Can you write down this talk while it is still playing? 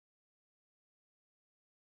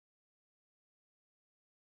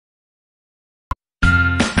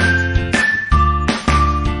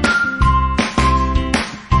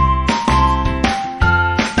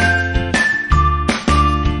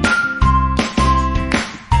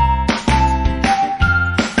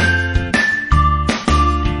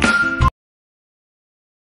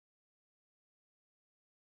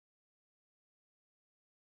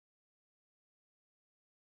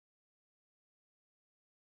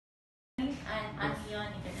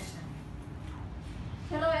Anyon International.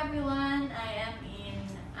 Hello everyone, I am in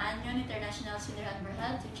Anyon International Sindiran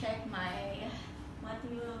Berhad to check my, what do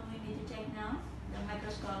we need to check now? The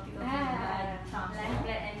microscopic of blood sample.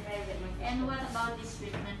 Blood and private microscope. And what about this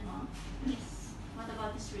treatment, Mom? Yes. What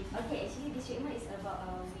about this treatment? Okay, actually this treatment is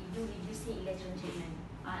about we do reducing electron treatment.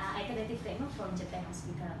 Alternative treatment from Japan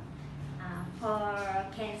hospital. For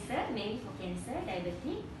cancer, mainly for cancer,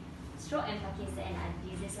 diabetes, stroke and Parkinson and other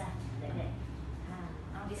diseases lah, like that.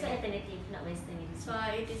 This is alternative, not Western medicine. So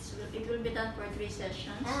it will be done for 3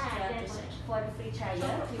 sessions. For the free trial. So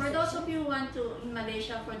for those of you who want to, in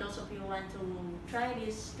Malaysia, for those of you who want to try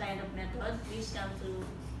this kind of method, please come to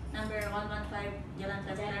number 115 Jalan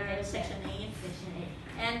Traveler, Section 8.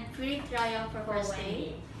 And free trial for first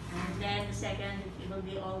day. And then the second, it will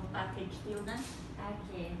be all packaged deal na.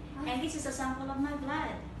 Okay. And this is a sample of my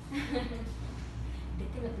blood.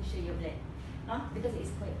 Better not to show your blood. Huh? Because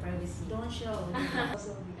it's quite privacy. Don't show.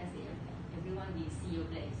 Also because everyone will see your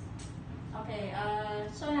blood. Okay,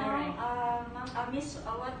 so now, Miss,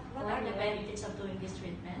 what are the benefits of doing this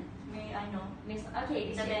treatment? May I know? Miss,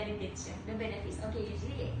 okay, The benefits. Yeah. The benefits. Okay,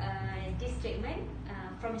 usually this treatment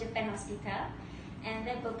from Japan hospital, and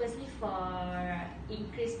then purposely for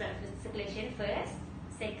increased blood circulation first,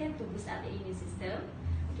 second to boost up the immune system,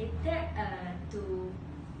 okay, third to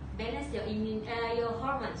balance your your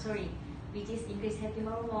hormone, which is increase happy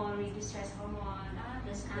hormone, reduce stress hormone.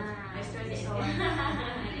 That's good. My stress is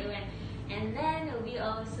And then we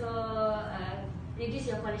also reduce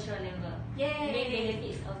your cholesterol level. Yay! Main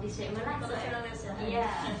benefits of this treatment. So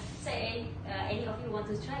any of you want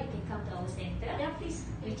to try, you can come to our center. Yeah, please.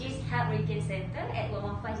 Which is Health Retail Center at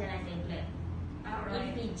 115 Jalan Templer. Alright.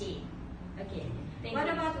 In PJ. Okay. What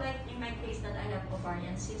about like in my case that I have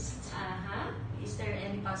ovarian cysts? Is there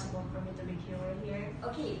any possible for me to be cured here?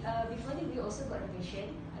 Okay. Before that, we also got a patient.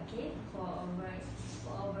 Okay, for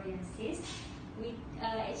ovarian cysts. We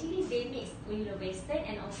actually they mix with the Western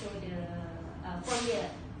and also the from here.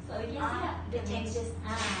 So we can see the changes.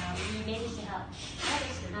 We manage to help.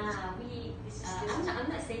 I'm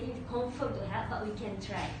not saying confirm to help, but we can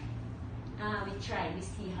try. We try. We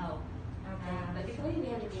see how. Okay. But before we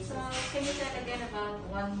have the cases. So can you tell again about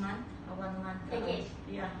 1 month? A 1 month. Okay.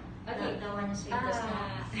 Yeah. Okay. The one is just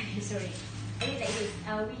now. Sorry. It's like this.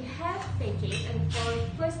 We have package, and for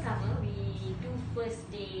first comer, we do first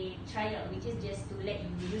day trial, which is just to let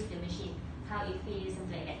you use the machine, how it feels,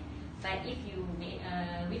 something like that. But if you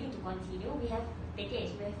willing to continue, we have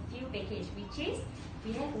package. We have few package, which is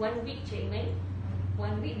we have 1 week treatment,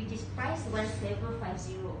 1 week which is price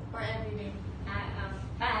 1750 For every day.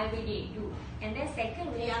 Every day do. And then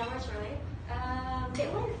second, 3 hours, right?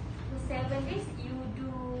 That one 7 days you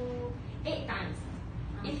do 8 times.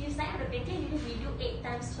 If you sign up the package, we do 8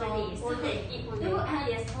 times per day. Whole day.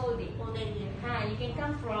 Yes, whole day. Whole day here. You can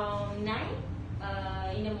come from 9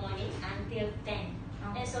 in the morning until 10.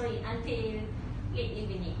 Until late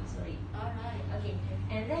evening. Sorry. Alright. Okay.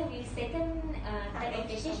 And then we second type of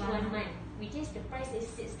package 1 month, which is the price is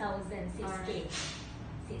 6,000, 6K.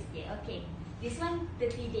 6K. Okay. This one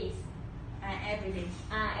 30 days. Every day.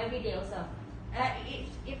 Every day also.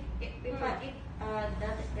 If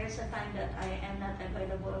there's a time that I am not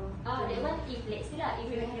available. That one if let's say if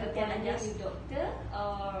you have a appointment with doctor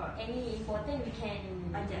or any important, we can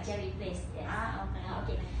replace. Yes.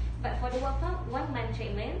 Okay. But for the 1 month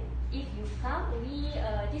treatment, if you come, we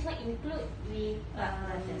this one include with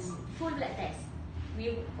full blood test.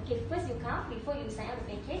 First you come before you sign up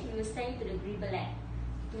the package, we will send you to the Gribble lab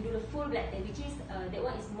to do the full blood test, which is that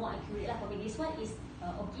one is more accurate lah for me. This one is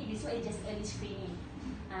okay. This one is just early screening.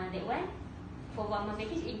 That one for 1 month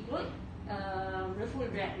package include the full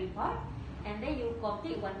blood report, and then you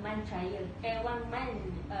complete 1 month trial, 1 month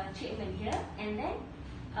treatment here, and then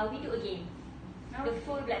we do again the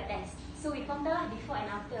full blood test. So we compare before and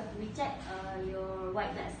after. We check your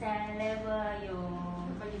white blood cell level, your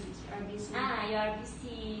RBC,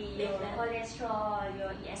 your cholesterol,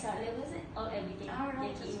 your ESR levels, all everything.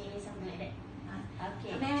 Alright. Something like that.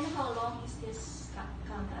 Okay. May I know how long is this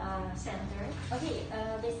center? Okay.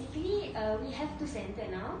 Basically, we have 2 center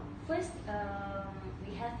now. First,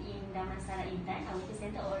 we have in Damansara Intan. Our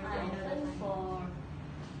center already open for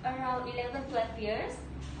around 11-12 years.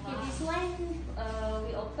 Okay, this one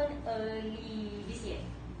we open early this year.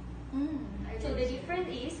 So the difference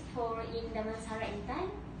is for in Damansara Intan,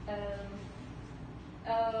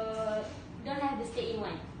 don't have the stay in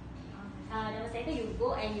one. Damansara you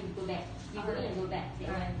go and you go back. You go in and go back.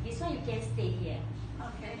 This one you can stay here.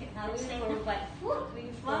 Okay. We provide food. We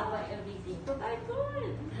provide everything. Provide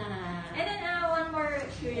good. And then one more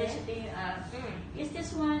curiosity. Is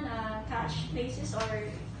this one cash basis or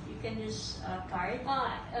you can use card.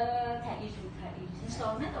 Card usually.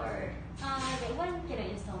 Installment or That one cannot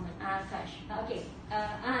installment. cash. Okay.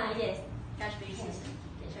 Yes. Cash basis.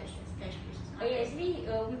 Cash basis. Okay, actually,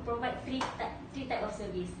 we provide three type of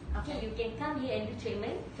service. Okay, you can come here and do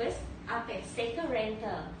treatment first. Okay. Second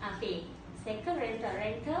rental. Pay. Second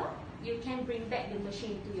rental. You can bring back the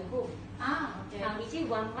machine to your home. Okay. Which is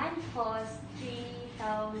 1 month cost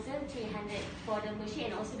 3,300 for the machine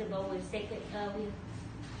and also the blower. Second, with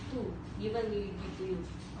two given we give to you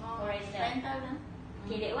for rental. Rental.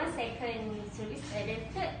 Okay, that one second service. Then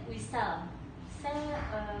third we selling the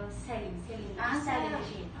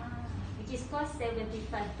machine, which is cost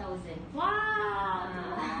 75,000. Wow.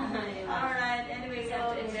 All right. Anyway, we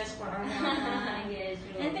have to invest for our health. Yes,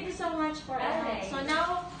 sure. And thank you so much for Okay. So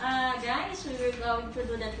now, guys, we were going to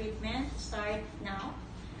do the treatment. Start now.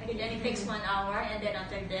 Okay. Then it takes 1 hour, and then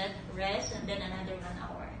after that, rest, and then another 1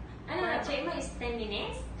 hour. Treatment is 10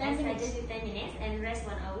 minutes. 10 I minutes. just do 10 minutes and rest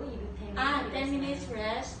 1 hour. You do 10 minutes. 10 minutes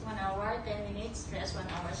rest, 1 hour, 10 minutes rest, 1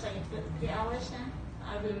 hour. So you put 3 hours na.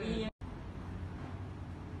 I will be.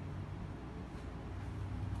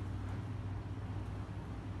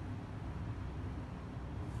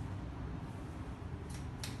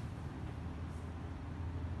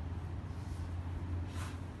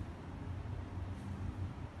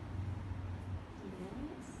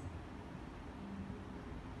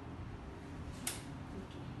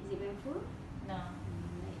 Is it painful? No. I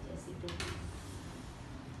just sit a bit.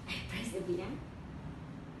 I press a bit, Okay.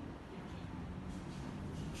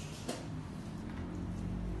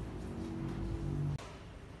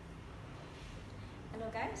 Hello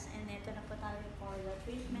guys, and ito na po tayo for the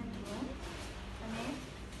treatment room.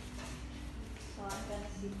 So I'm gonna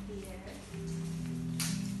sit here.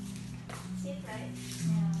 Sit right?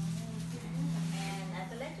 Yeah. And I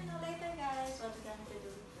will let you know later guys what we're going to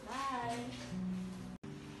do. Bye!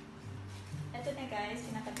 Ito na guys,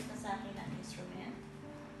 kinakabit na sa akin ang instrument.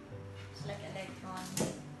 It's like electron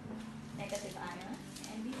negative ion.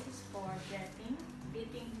 And this is for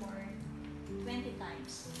beating for 20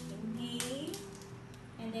 times. Inhale.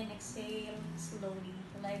 And then exhale slowly,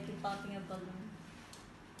 like you're popping a balloon.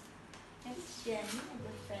 And it's Jenny, a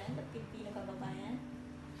good friend, a Pilipino kababayan.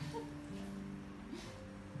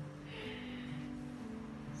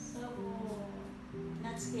 So,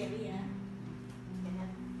 not scary,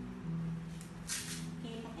 Cannot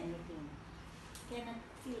feel anything. Cannot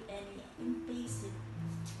feel any invasive.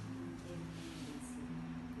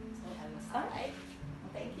 So I will start. Alright,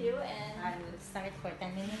 thank you, and I will start for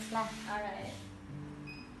 10 minutes lah. alright.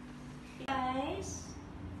 Guys,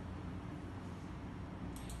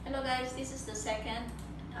 hello guys, this is the second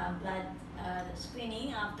blood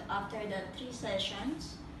screening after the 3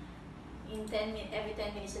 sessions in every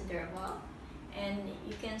 10 minutes interval, and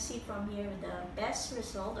you can see from here the best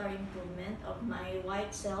result or improvement of my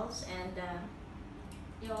white cells and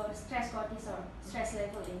Your stress cortisol, stress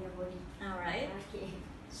level in your body. all right. Okay.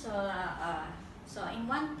 So in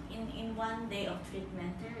one day of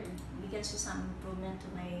treatment, we can see some improvement to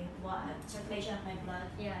my circulation of my blood.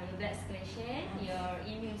 Yeah, your blood circulation, your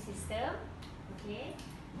immune system, okay,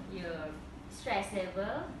 your stress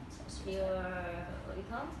level, your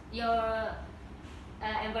your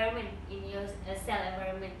environment in your cell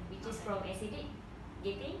environment, which is from acidic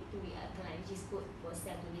getting to be alkaline, which is good for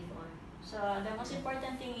cell to live on. So the most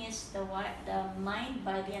important thing is the mind,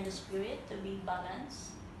 body, and the spirit to be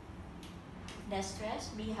balanced. Less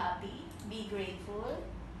stress, be happy, be grateful,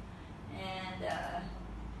 and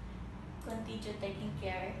continue taking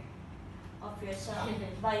care of yourself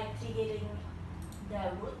by triggering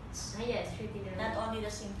the roots. Yes, treating the Not only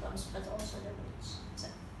the symptoms, but also the roots. So,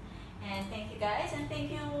 and thank you guys, and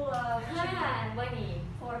thank you Bonnie.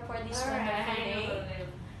 for this Alright, wonderful day. no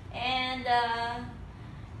problem. And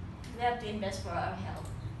we have to invest for our health.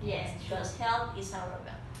 Yes, Because health is our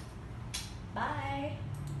wealth. Bye.